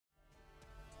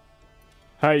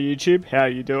Hi YouTube, how are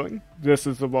you doing? This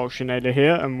is the Welshinator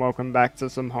here, and welcome back to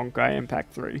some Honkai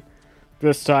Impact 3.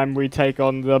 This time we take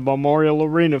on the Memorial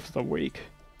Arena for the week.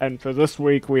 And for this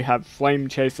week we have Flame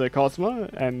Chaser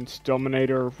Kosma and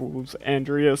Dominator of Wolves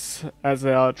Andrius as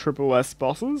our Triple S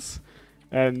bosses,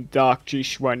 and Dark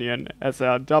Jixuanyuan as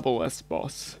our Double S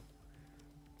boss.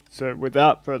 So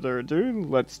without further ado,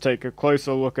 let's take a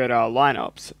closer look at our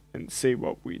lineups and see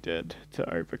what we did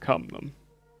to overcome them.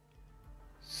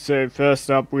 So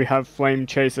first up we have Flame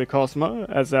Chaser Kosma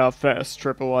as our first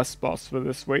Triple S boss for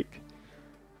this week.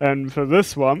 And for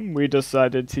this one we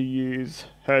decided to use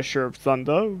Hersher of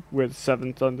Thunder with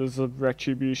 7 Thunders of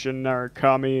Retribution,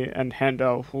 Narukami and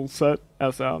Handel Fullset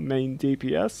as our main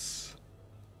DPS.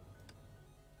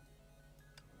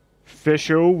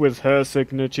 Fischl with her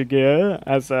signature gear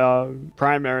as our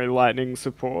primary lightning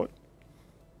support.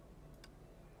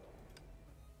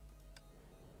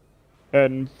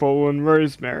 And Fallen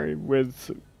Rosemary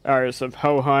with Aris of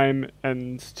Helheim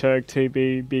and Turg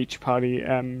TB Beach Party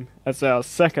M as our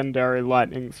secondary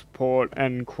lightning support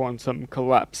and Quantum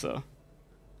Collapser.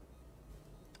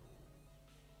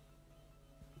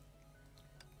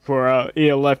 For our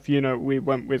ELF unit we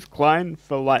went with Klein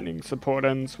for lightning support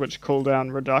and switch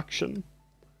cooldown reduction.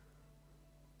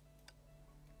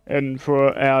 And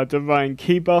for our divine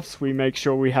key buffs we make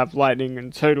sure we have lightning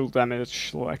and total damage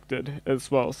selected,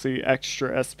 as well as the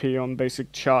extra SP on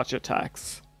basic charge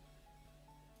attacks.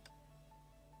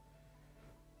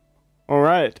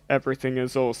 Alright, everything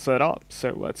is all set up,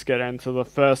 so let's get into the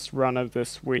first run of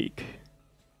this week.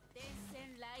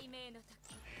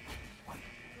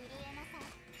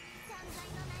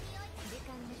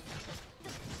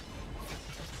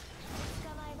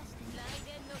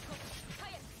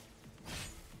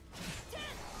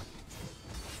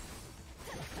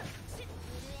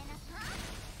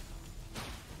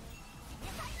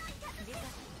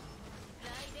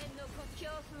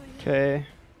 Okay,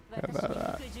 how about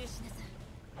that?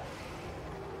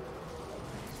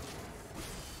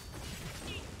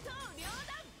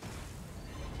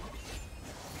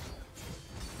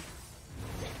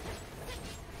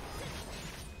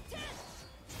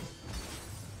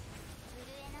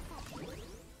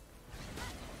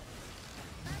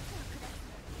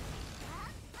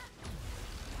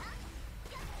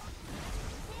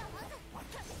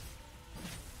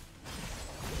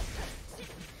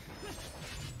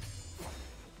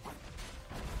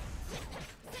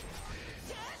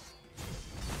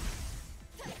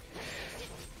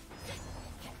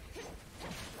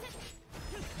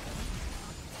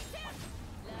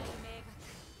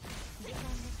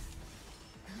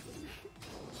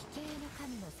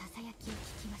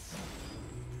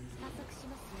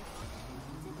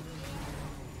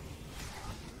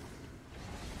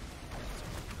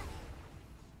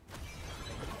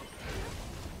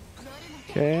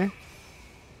 Okay.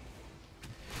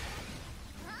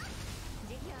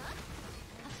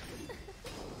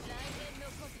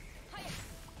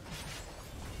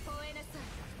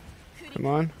 Come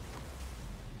on.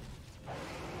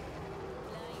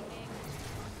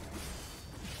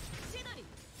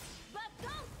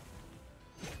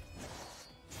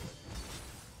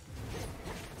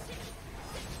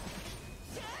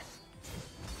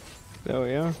 There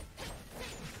we are.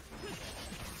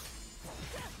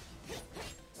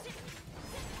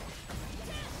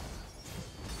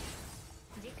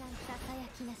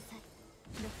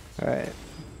 Alright.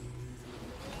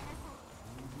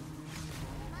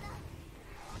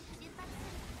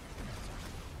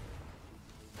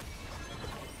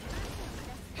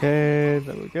 Okay,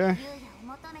 there we go.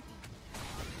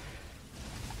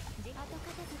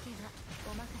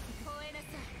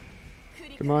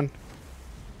 Come on.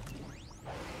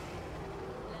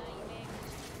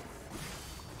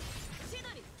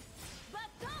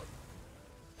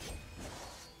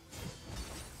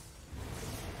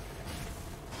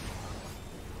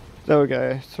 There we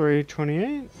go,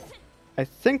 328. I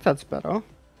think that's better.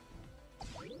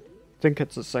 I think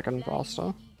it's a second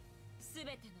faster.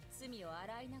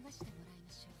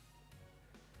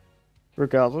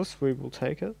 Regardless, we will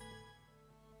take it.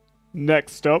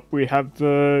 Next up, we have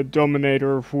the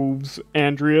Dominator of Wolves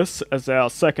Andrius as our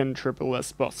second Triple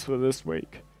S boss for this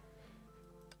week.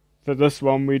 For this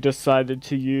one, we decided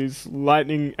to use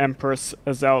Lightning Empress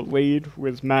as our lead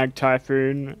with Mag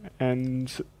Typhoon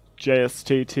and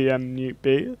JSTTM Newt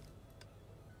B.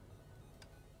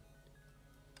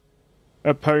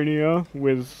 Aponia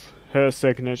with her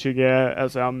signature gear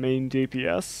as our main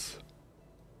DPS.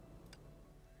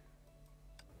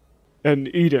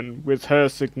 And Eden with her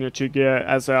signature gear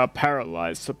as our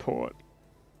paralyzed support.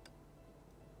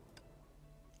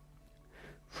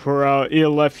 For our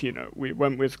ELF unit, we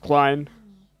went with Klein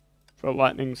for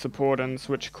lightning support and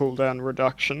switch cooldown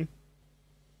reduction.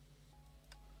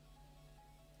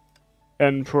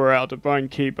 And for our divine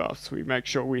key buffs, we make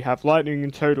sure we have lightning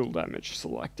and total damage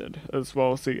selected, as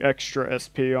well as the extra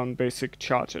SP on basic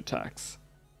charge attacks.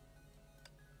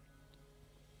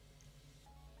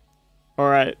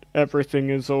 Alright, everything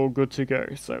is all good to go,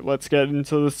 so let's get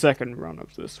into the second run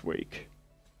of this week.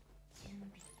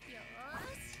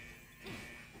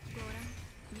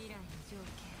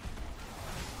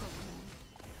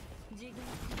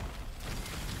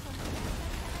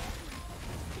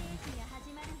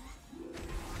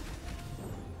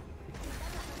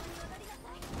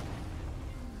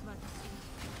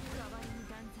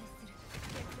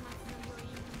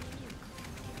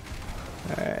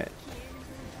 Alright.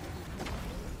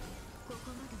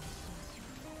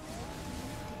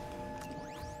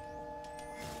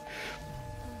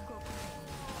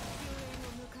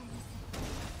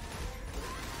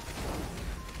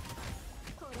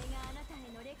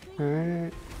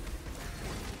 Alright.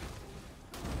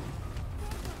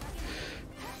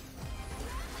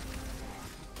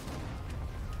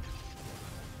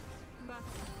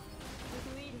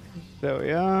 There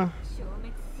we are.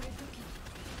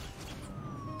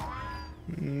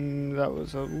 That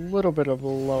was a little bit of a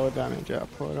lower damage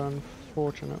output,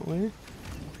 unfortunately.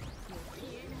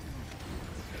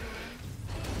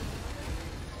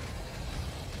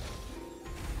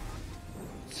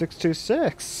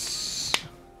 $626.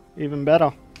 Even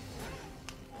better.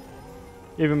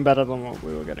 Even better than what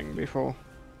we were getting before.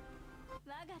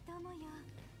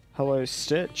 Hello,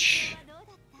 Stitch.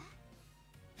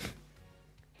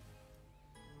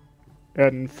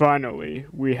 And finally,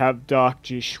 we have Dark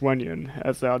Jixuanyuan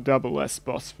as our double S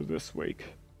boss for this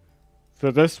week.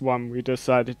 For this one, we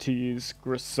decided to use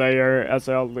Griseo as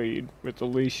our lead with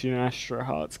Elysian Astro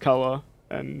Heart's color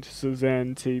and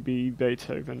Suzanne TB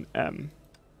Beethoven M.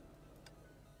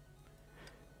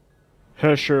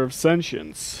 Hersher of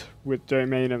Sentience with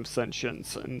Domain of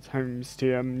Sentience and Holmes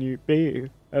TM Newt B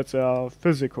as our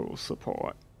physical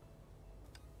support.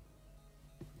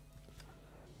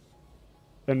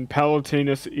 And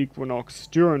Palatinus Equinox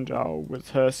Durandal with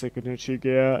her signature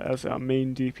gear as our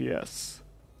main DPS.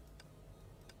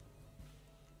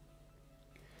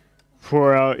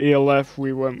 For our ELF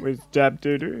we went with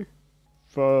Dabdoodoo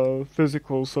for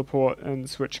physical support and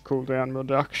switch cooldown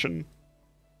reduction.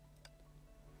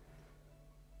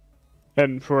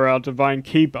 And for our divine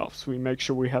key buffs we make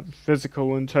sure we have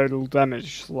physical and total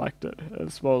damage selected,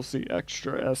 as well as the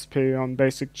extra SP on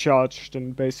basic charged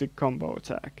and basic combo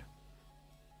attack.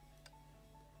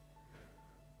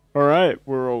 Alright,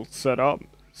 we're all set up,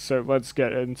 so let's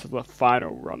get into the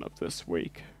final run of this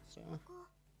week.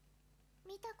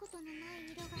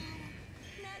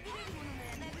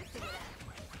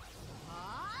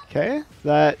 Okay,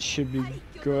 that should be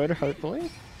good, hopefully.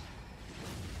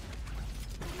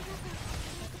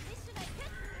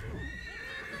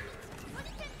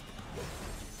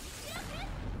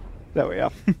 There we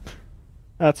are.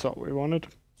 That's what we wanted.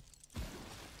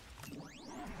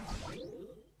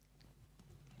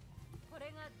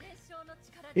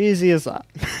 Easy as that.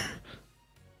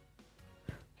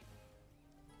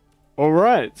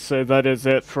 Alright, so that is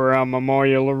it for our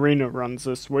Memorial Arena runs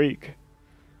this week.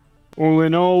 All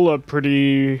in all, a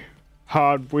pretty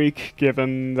hard week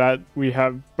given that we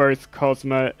have both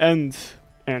Kosma and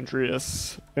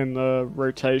Andrius in the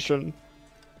rotation.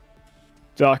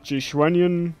 Dark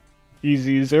Jixuanyuan,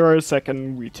 easy 0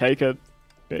 second, we take it.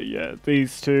 But yeah,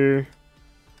 these two,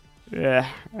 yeah,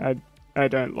 I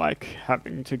don't like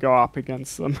having to go up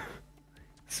against them,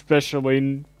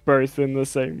 especially both in the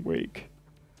same week.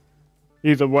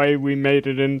 Either way, we made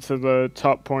it into the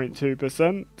top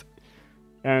 0.2%,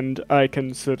 and I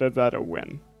consider that a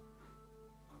win.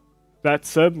 That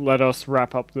said, let us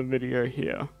wrap up the video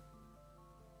here.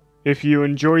 If you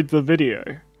enjoyed the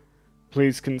video,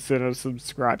 please consider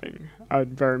subscribing.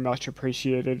 I'd very much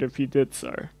appreciate it if you did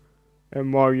so.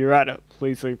 And while you're at it,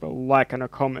 please leave a like and a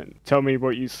comment. Tell me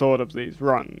what you thought of these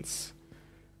runs.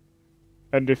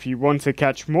 And if you want to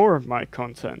catch more of my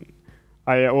content,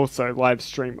 I also live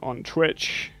stream on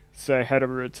Twitch, so head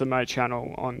over to my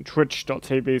channel on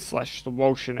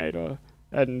twitch.tv/TheWalshinator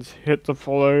and hit the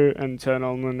follow and turn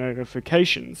on the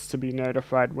notifications to be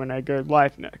notified when I go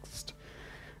live next.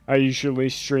 I usually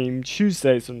stream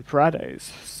Tuesdays and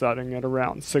Fridays, starting at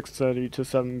around 6:30 to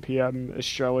 7 PM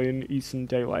Australian Eastern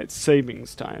Daylight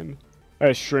Savings Time.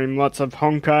 I stream lots of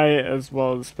Honkai as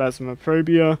well as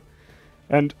Phasmophobia,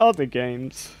 and other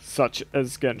games such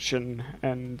as Genshin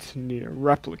and Nier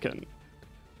Replicant.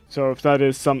 So if that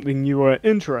is something you are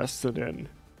interested in,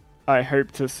 I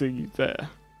hope to see you there.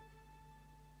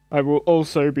 I will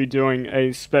also be doing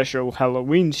a special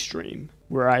Halloween stream,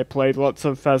 where I play lots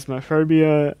of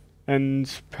Phasmophobia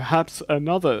and perhaps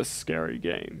another scary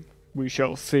game. We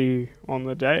shall see on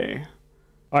the day.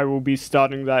 I will be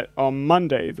starting that on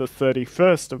Monday, the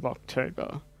 31st of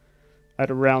October, at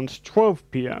around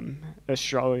 12 PM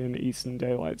Australian Eastern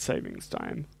Daylight Savings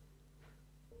Time.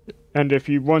 And if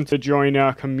you want to join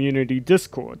our community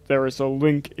Discord, there is a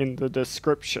link in the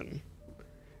description.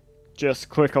 Just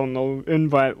click on the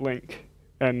invite link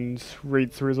and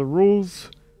read through the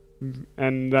rules,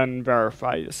 and then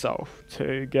verify yourself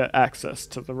to get access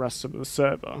to the rest of the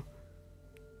server.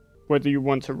 Whether you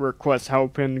want to request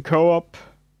help in co-op,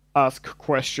 ask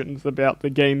questions about the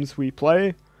games we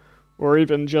play, or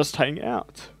even just hang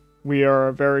out, we are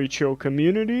a very chill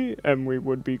community and we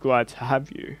would be glad to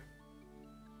have you.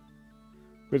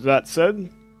 With that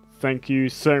said, thank you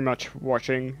so much for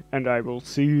watching, and I will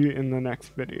see you in the next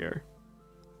video.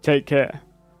 Take care.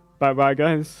 Bye bye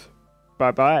guys.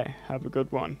 Bye bye. Have a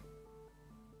good one.